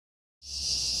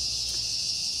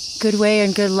Good way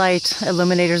and good light,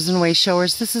 illuminators and way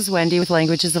showers. This is Wendy with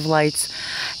Languages of Lights,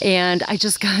 and I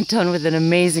just got done with an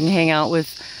amazing hangout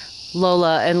with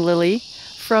Lola and Lily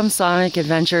from Sonic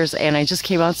Adventures, and I just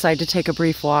came outside to take a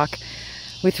brief walk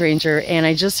with Ranger, and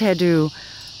I just had to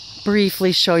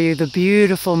briefly show you the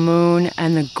beautiful moon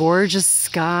and the gorgeous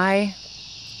sky.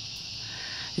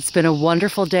 It's been a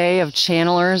wonderful day of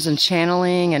channelers and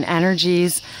channeling and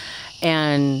energies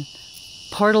and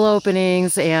portal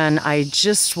openings, and I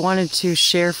just wanted to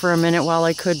share for a minute while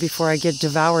I could before I get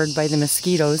devoured by the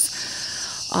mosquitoes.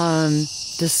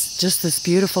 This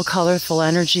beautiful, colorful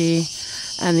energy,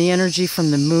 and the energy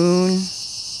from the moon,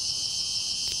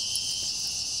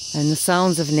 and the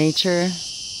sounds of nature.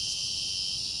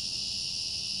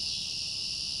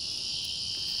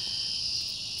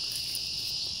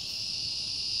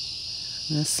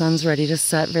 And the sun's ready to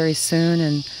set very soon,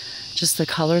 and just the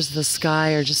colors of the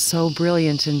sky are just so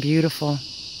brilliant and beautiful.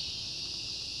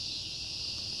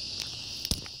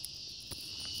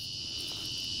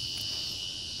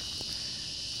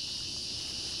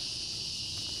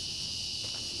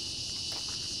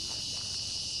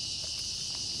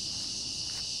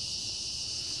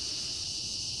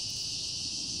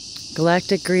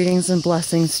 Galactic greetings and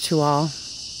blessings to all.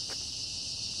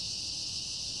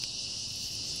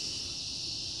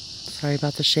 Sorry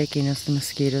about the shakiness. The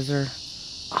mosquitoes are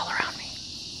all around me.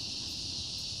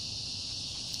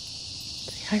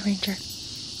 Say hi, Ranger.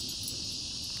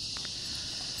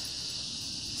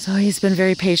 So he's been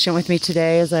very patient with me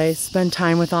today as I spend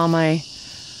time with all my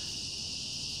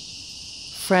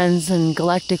friends and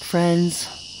galactic friends.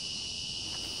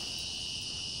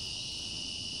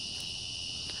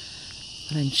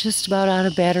 But I'm just about out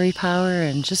of battery power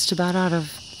and just about out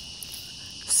of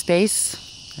space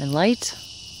and light.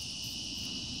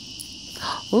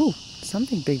 Oh,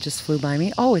 something big just flew by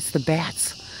me. Oh, it's the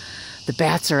bats. The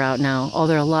bats are out now. Oh,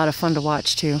 they're a lot of fun to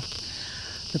watch too.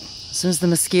 As soon as the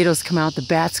mosquitoes come out, the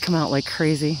bats come out like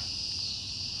crazy.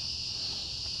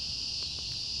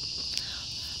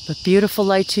 But beautiful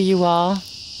light to you all.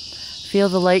 Feel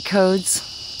the light codes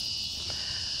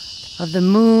of the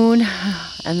moon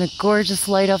and the gorgeous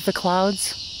light of the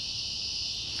clouds.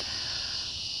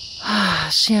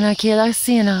 Shina kila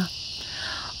sina.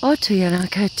 Otu yana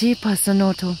kati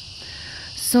pasanoto,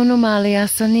 sono mali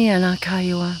asani ana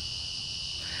kaiwa.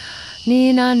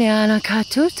 Nina neana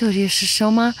katutu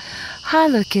rishishoma,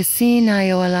 halu kisina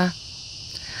yoala.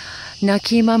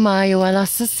 Nakima mayoala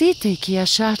sasite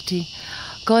kiashati,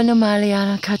 gono mali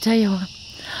ana katayoa.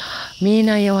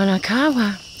 Mina yoana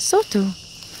kawa, sotu.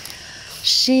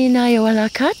 Shina yoala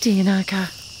kati naka,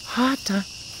 hata.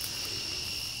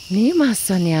 Nima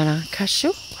sanyana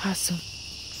kashu hasu.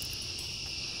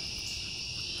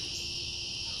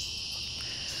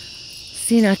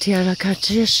 Sina tiara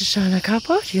katisha shana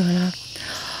kapotiona,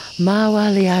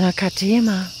 mawaliana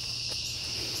katima.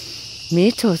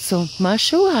 Mito so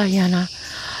mashua yana,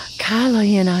 kala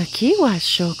yana kiwa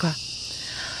shoka.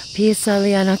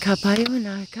 Pisaliana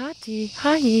kapayona kati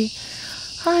hai,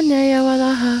 haneya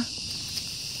walaha.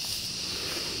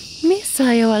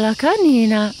 Misaya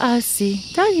walakanina asi,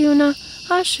 tayuna,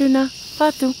 ashuna,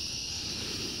 patu.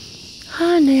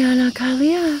 Haneana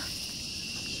kalia.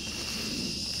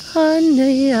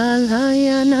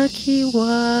 Hanayalaya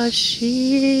kiwashi,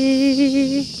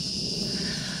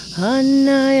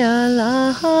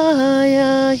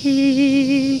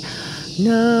 Hanayalahayahi,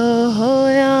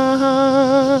 Nohoya,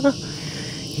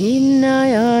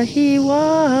 Hinayahi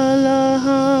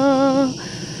walaha,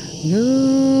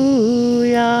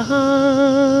 Nuyaha,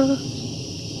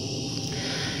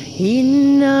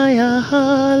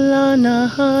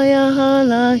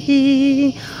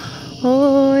 Hinayahalanahayahalahi,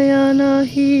 Oyana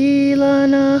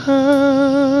hilanaha,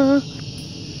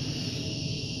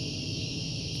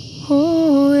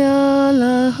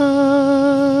 oyalaha,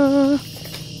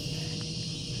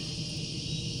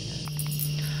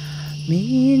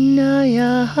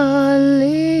 minaya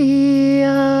haliyalahi,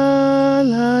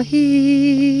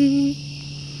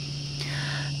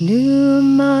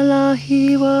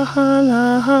 numalahi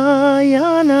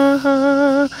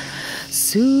wahalahayanaha.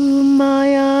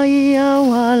 Sumaya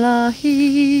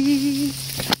walahi,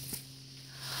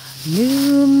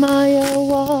 Numaya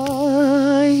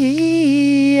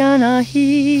wahi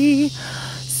anahi,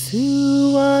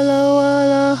 Suwala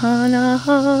wala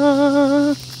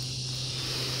hanaha.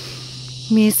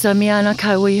 Misamiana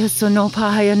kawi sono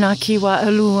pahaya nakiwa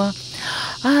alua,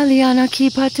 Aliana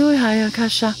ki patu haya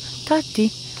kasha,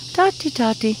 Tati,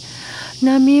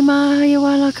 Namima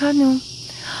wala kanu.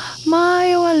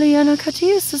 Maya waliana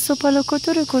katiusa sopala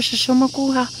koturu kosha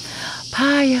shomakuha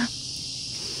paya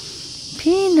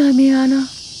pina miana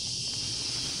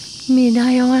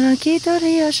Minayoana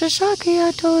kitoria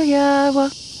shashakia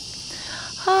toyawa.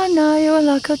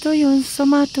 Anayola katoyun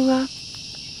somatua.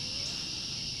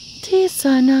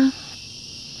 Tisana.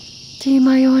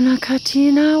 Timayona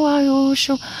katina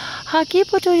wayusho.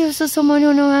 Hakipoto yusa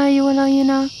somono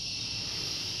ayualayina.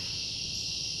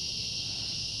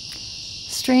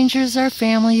 Strangers are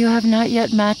family you have not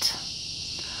yet met.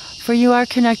 For you are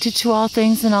connected to all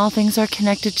things and all things are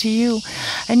connected to you.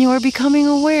 And you are becoming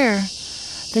aware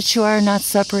that you are not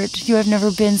separate. You have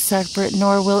never been separate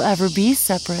nor will ever be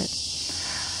separate.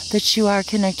 That you are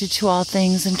connected to all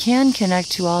things and can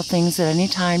connect to all things at any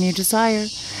time you desire,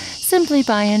 simply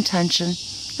by intention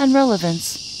and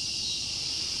relevance.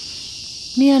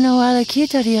 Miano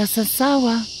alakitaria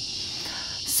sasawa,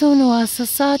 sono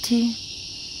asasati.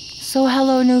 So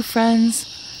hello, new friends.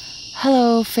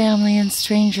 Hello, family and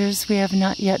strangers we have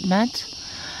not yet met.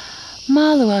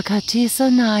 Malua katisa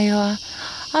nayoa.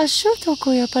 Ashuto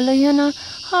koya palayana.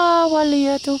 Ha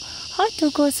waliato.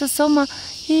 Hatuko sasoma.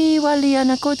 Hi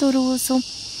waliana kotoruso.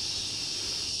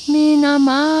 Mina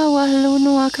ma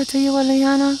walunu akatayo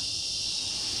walayana.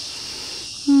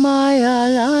 Maya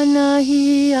lana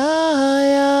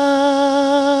hiaya.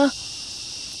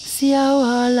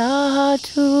 Siawala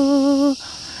hatu.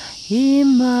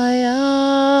 Himaya,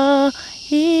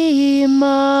 Himaya,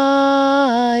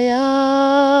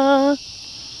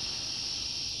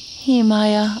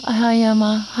 Himaya,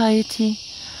 Hayama, Hayati,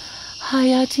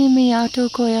 Hayati miyato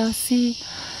koyasi,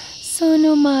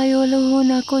 Sono mayo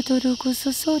lohona kotoruku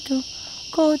sosoto,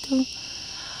 koto,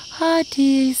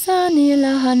 Hati sani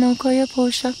lahano koya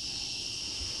posha,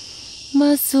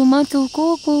 Masumatu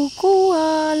kuku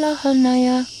kuwa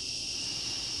lahanaya,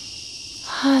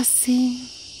 Hasi.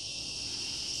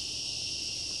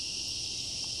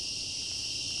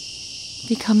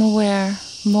 Become aware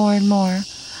more and more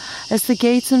as the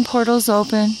gates and portals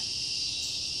open.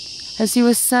 As you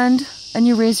ascend and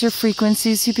you raise your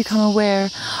frequencies, you become aware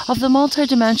of the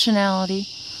multidimensionality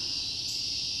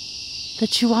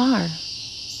that you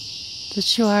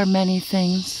are many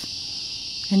things,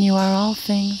 and you are all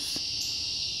things.